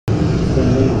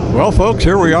Well, folks,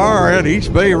 here we are at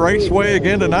East Bay Raceway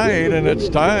again tonight, and it's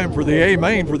time for the A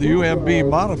main for the UMP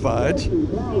Modifieds.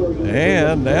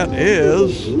 And that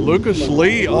is Lucas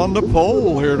Lee on the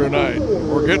pole here tonight.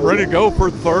 We're getting ready to go for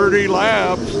 30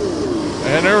 laps,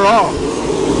 and they're off.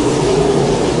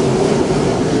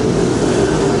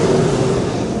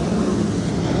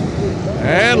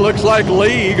 And looks like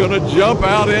Lee going to jump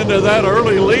out into that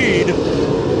early lead.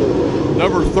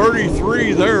 Number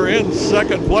 33 there in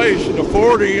second place, and the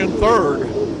 40 in third.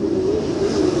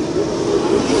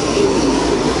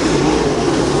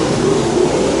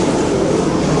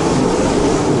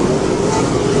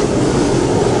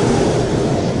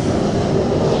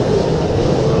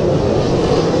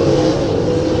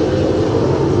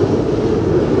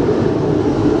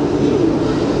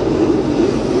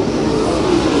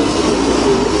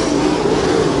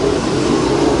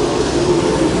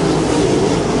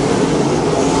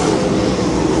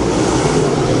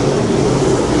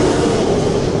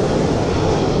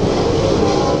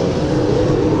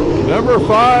 Number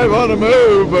 5 on the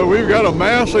move, but we've got a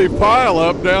massive pile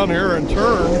up down here in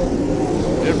turn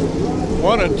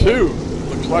 1 and 2.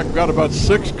 Looks like we've got about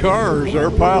 6 cars there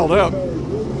piled up.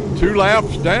 2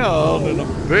 laps down, and a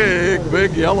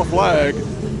big yellow flag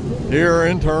here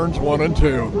in turns 1 and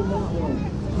 2.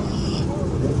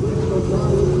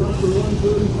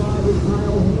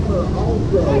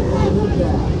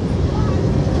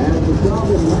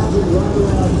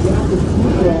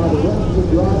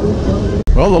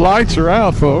 Well, the lights are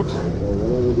out, folks.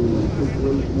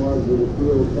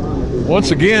 Once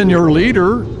again, your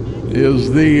leader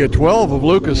is the 12 of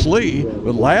Lucas Lee,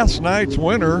 but last night's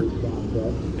winner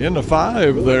in the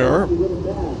 5 there,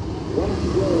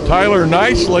 Tyler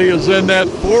Nicely, is in that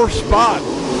 4th spot.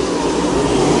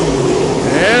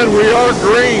 And we are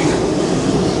green.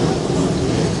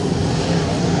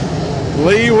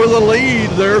 Lee with a lead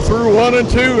there through 1 and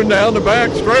 2 and down the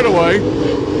back straightaway.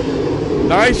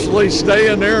 Nicely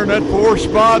staying there in that 4th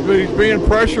spot, but he's being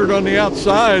pressured on the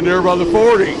outside there by the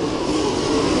 40.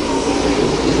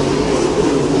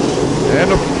 And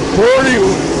the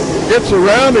 40 gets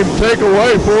around him, take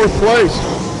away 4th place.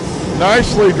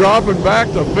 Nicely dropping back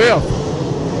to 5th.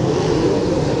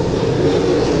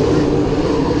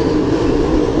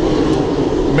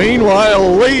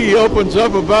 Meanwhile, Lee opens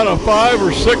up about a 5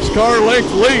 or 6 car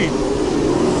length lead.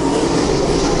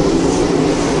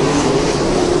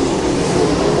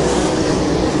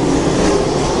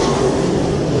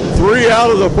 Three out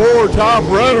of the 4 top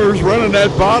runners running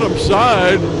that bottom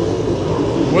side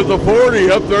with the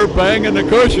 40 up there banging the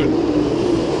cushion.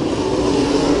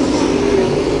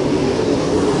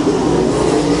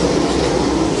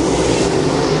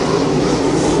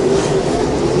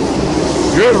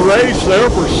 Good race there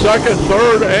for 2nd,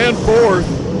 3rd, and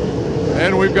 4th.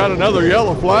 And we've got another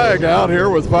yellow flag out here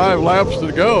with 5 laps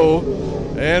to go.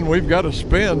 And we've got a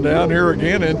spin down here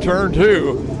again in turn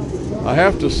 2. I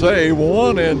have to say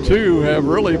 1 and 2 have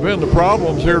really been the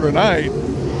problems here tonight,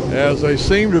 as they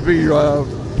seem to be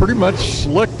pretty much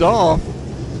slicked off.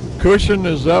 Cushion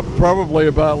is up probably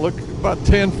about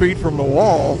 10 feet from the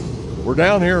wall. We're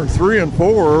down here in 3 and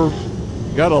 4.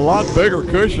 Got a lot bigger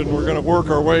cushion. We're going to work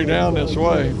our way down this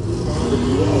way.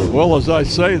 Well, as I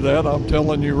say that, I'm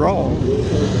telling you wrong.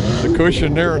 The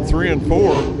cushion there in 3 and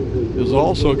 4 is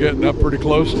also getting up pretty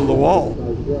close to the wall.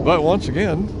 But once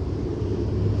again,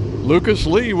 Lucas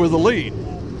Lee with the lead.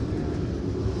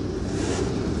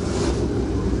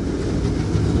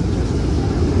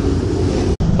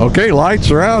 Okay, lights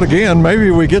are out again.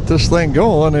 Maybe we get this thing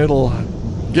going, it'll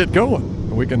get going.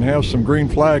 We can have some green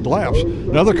flag laps.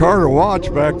 Another car to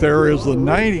watch back there is the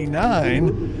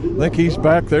 99. I think he's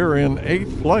back there in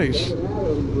 8th place.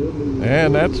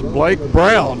 And that's Blake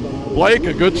Brown. Blake,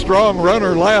 a good strong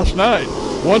runner last night.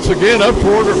 Once again up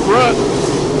toward the front.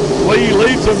 Lee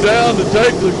leads him down to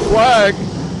take the flag.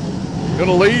 Going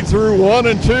to lead through 1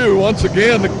 and 2. Once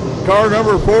again, the car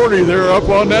number 40 there up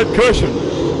on that cushion.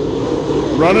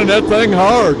 Running that thing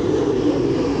hard.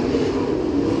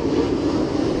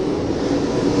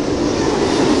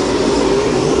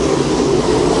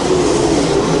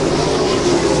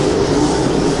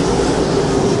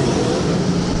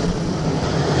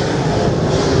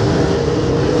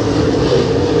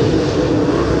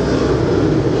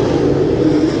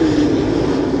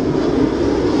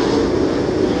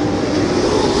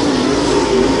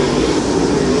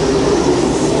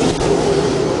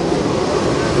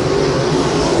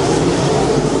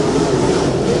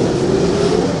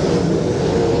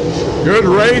 Good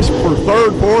race for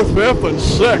 3rd, 4th, 5th, and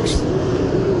 6th.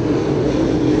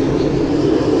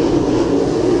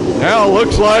 Now it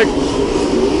looks like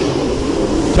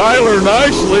Tyler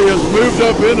Nicely has moved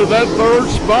up into that 3rd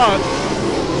spot.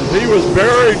 He was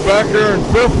buried back there in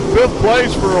fifth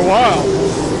place for a while.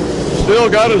 Still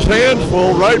got his hands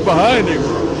full right behind him.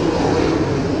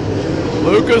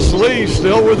 Lucas Lee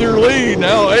still with your lead.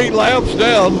 Now 8 laps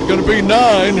down. Going to be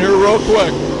 9 here real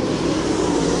quick.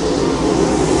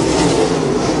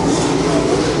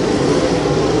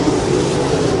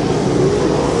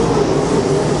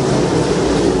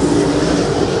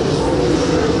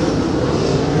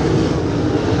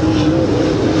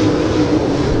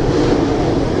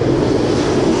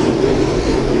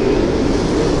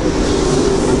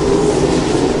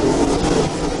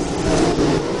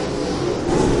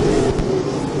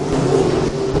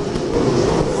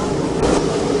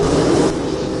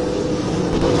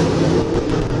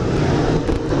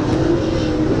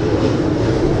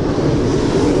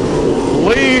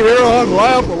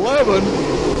 Lap 11,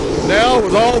 now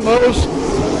with almost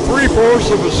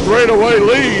 3/4 of a straightaway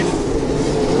lead.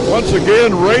 Once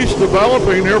again, race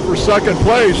developing here for second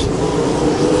place.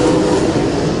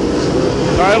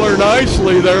 Tyler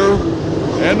Nicely there,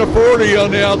 and the 40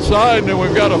 on the outside, and then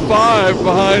we've got a 5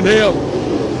 behind him.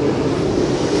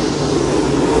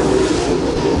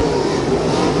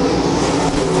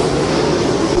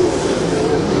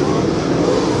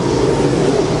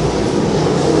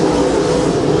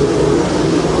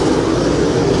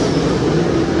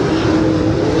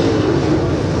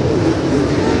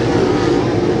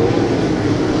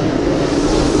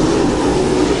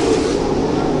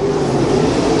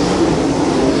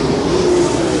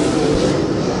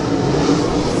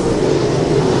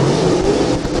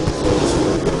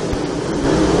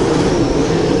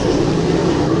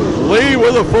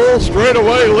 With a full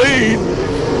straightaway lead.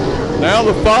 Now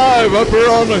the 5 up here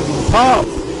on the top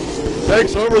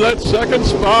takes over that second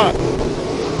spot.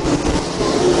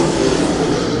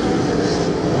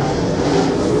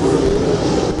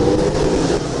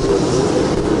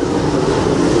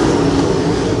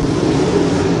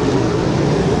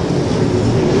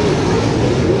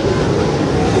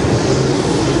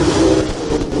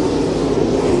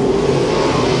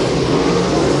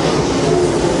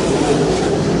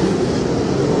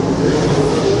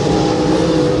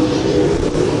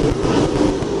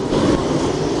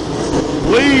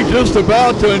 Just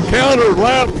about to encounter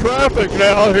lap traffic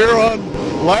now here on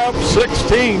lap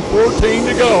 16, 14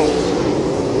 to go.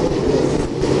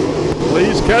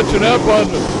 Lee's catching up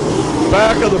on the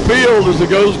back of the field as it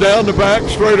goes down the back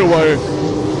straightaway.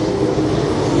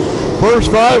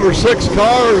 First 5 or 6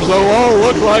 cars, though, all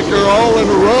look like they're all in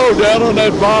a row down on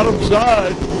that bottom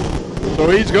side. So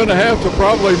he's going to have to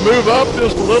probably move up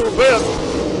just a little bit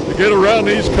to get around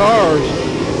these cars.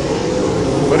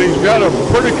 But he's got a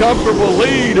pretty comfortable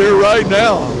lead here right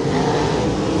now.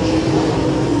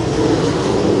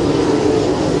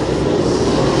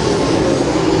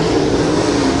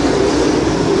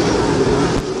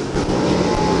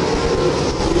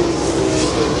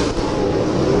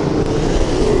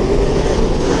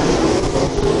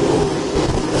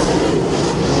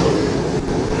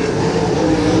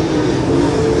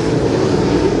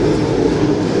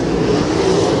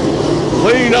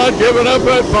 Lee not giving up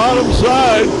that bottom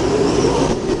side.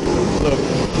 The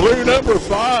blue number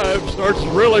 5 starts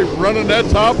really running that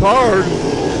top hard.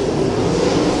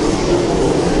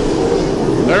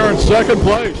 They're in second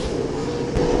place.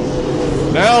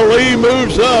 Now Lee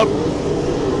moves up.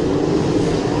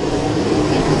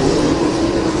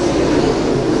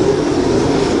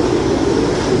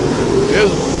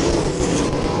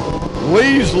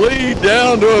 Lee's lead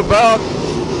down to about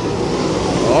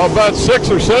 6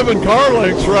 or 7 car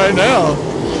lengths right now.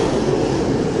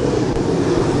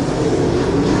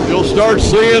 You'll start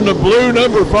seeing the blue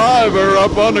number 5 there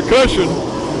up on the cushion.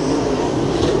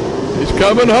 He's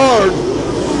coming hard.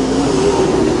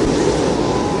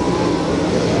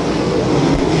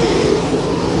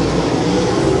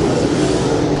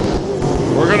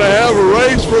 We're going to have a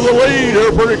race for the lead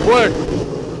here pretty quick.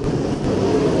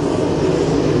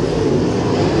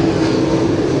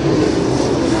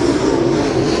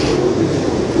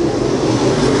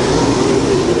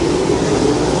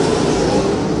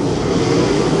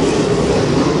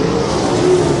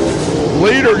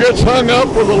 Leader gets hung up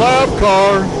with the lap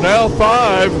car, now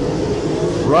 5,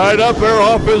 right up there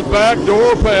off his back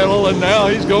door panel, and now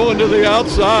he's going to the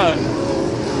outside.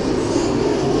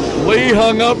 Lee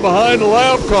hung up behind the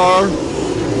lap car,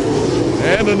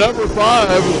 and the number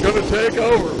 5 is going to take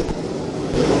over.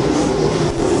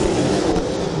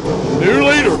 New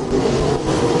leader,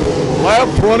 lap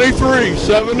 23,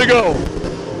 7 to go.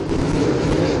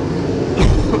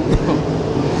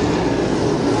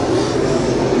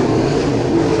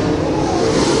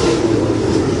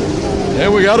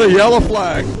 And we got a yellow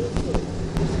flag.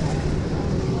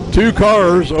 two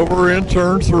cars over in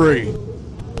turn 3.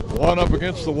 One up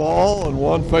against the wall and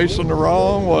one facing the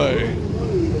wrong way.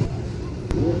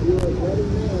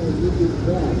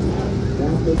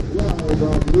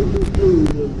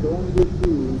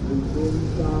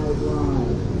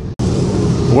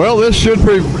 Well, this should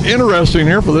be interesting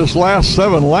here for this last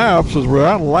 7 laps as we're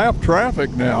out of lap traffic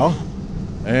now.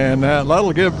 And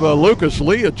that'll give Lucas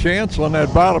Lee a chance on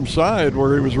that bottom side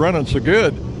where he was running so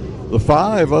good. The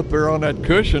 5 up there on that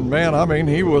cushion, man, I mean,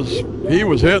 he was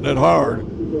hitting it hard.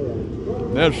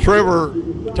 That's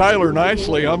Tyler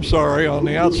Nicely, I'm sorry, on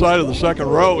the outside of the second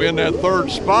row in that 3rd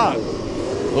spot.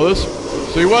 Well, let's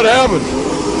see what happens.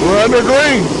 We're under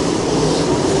green.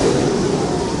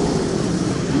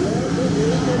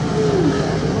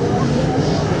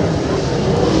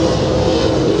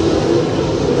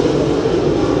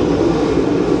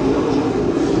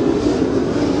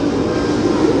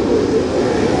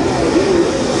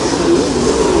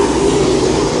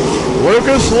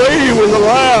 Lucas Lee with the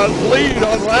lead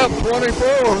on lap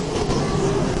 24.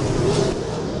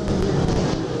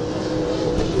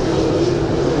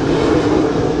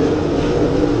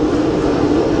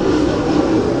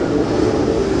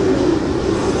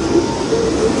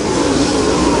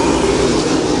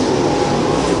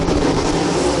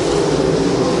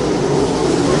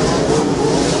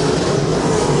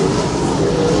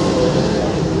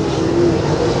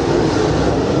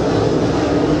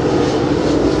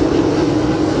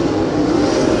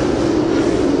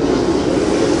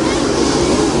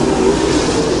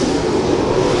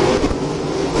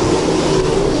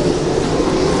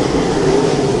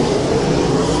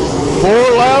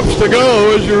 To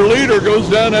go as your leader goes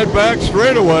down that back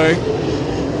straightaway.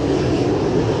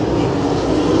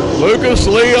 Lucas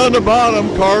Lee on the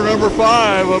bottom, car number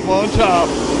 5 up on top.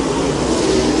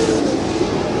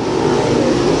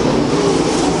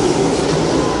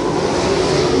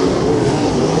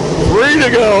 Three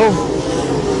to go.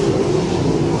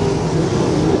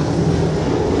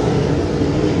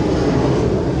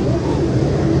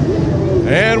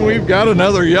 And we've got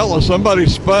another yellow. Somebody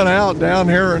spun out down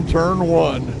here in turn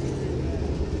 1.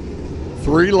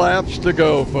 3 laps to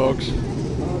go, folks.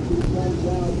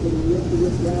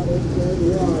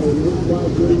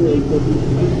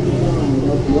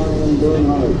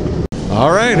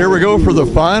 All right, here we go for the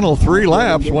final 3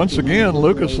 laps. Once again,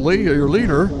 Lucas Lee, your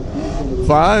leader.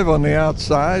 5 on the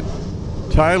outside.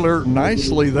 Tyler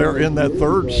Nicely there in that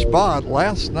 3rd spot.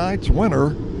 Last night's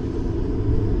winner.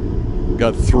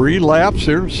 Got 3 laps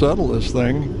here to settle this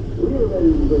thing.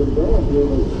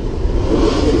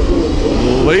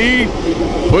 Lee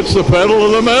puts the pedal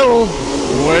to the metal.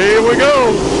 Away we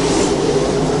go.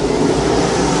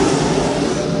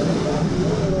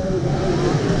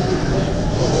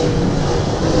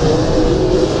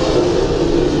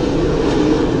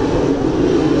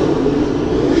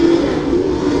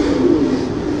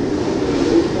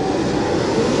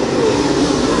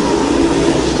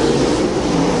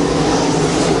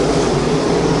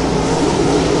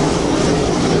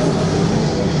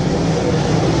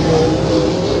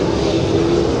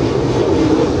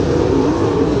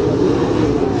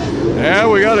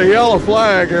 Yellow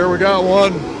flag here. We got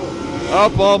one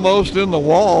up almost in the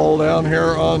wall down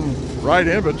here on right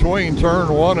in between turn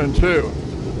 1 and 2.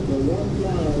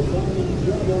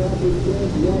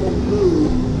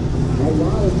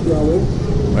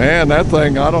 Man, that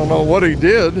thing, I don't know what he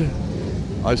did.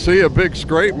 I see a big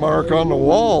scrape mark on the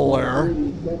wall there.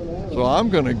 So I'm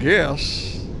going to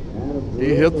guess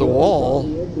he hit the wall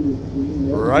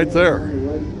right there.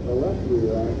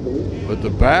 But the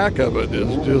back of it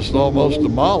is just almost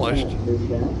demolished.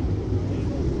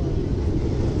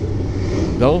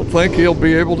 Don't think he'll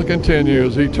be able to continue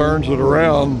as he turns it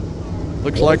around.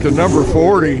 Looks like the number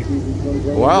 40.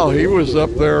 Wow, he was up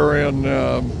there in,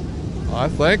 I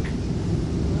think,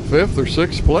 5th or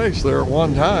 6th place there at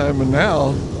one time, and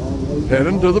now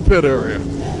heading to the pit area.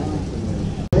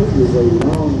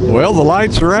 Well, the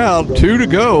lights are out, 2 to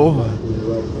go.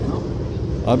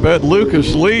 I bet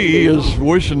Lucas Lee is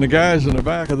wishing the guys in the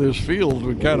back of this field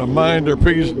would kind of mind their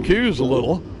P's and Q's a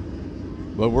little.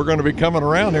 But we're going to be coming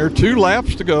around here. 2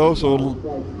 laps to go, so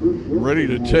ready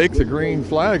to take the green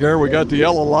flag here. We got the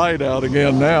yellow light out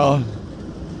again now.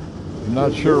 I'm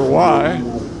not sure why.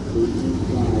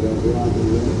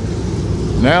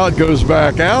 Now it goes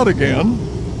back out again.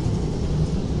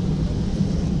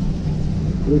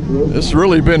 This has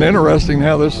really been interesting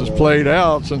how this has played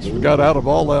out since we got out of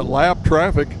all that lap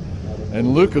traffic,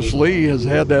 and Lucas Lee has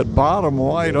had that bottom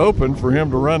wide open for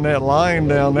him to run that line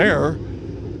down there.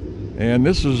 And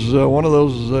this is one of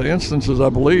those instances, I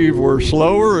believe, where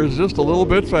slower is just a little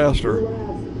bit faster.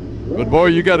 But boy,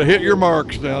 you got to hit your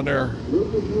marks down there.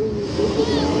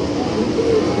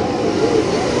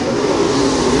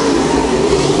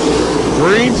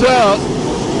 Green's out.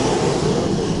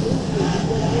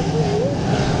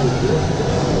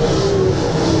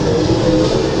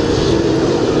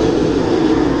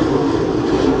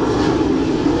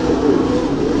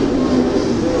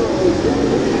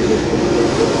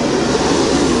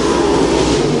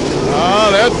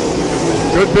 That's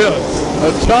a good bit.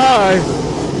 A tie.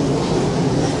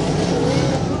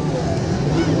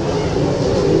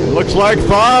 Looks like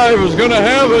 5 is going to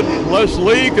have it unless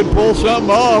Lee can pull something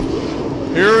off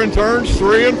here in turns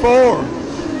 3 and 4.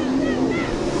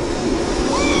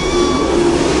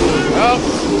 Well,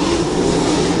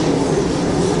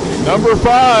 number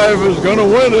 5 is going to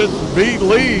win it, beat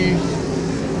Lee.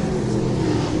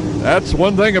 That's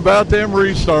one thing about them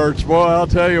restarts, boy. I'll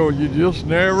tell you, you just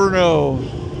never know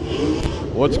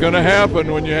what's going to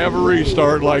happen when you have a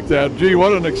restart like that. Gee,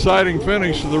 what an exciting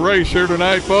finish to the race here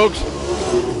tonight, folks.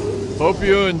 Hope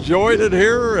you enjoyed it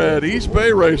here at East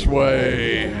Bay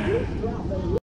Raceway.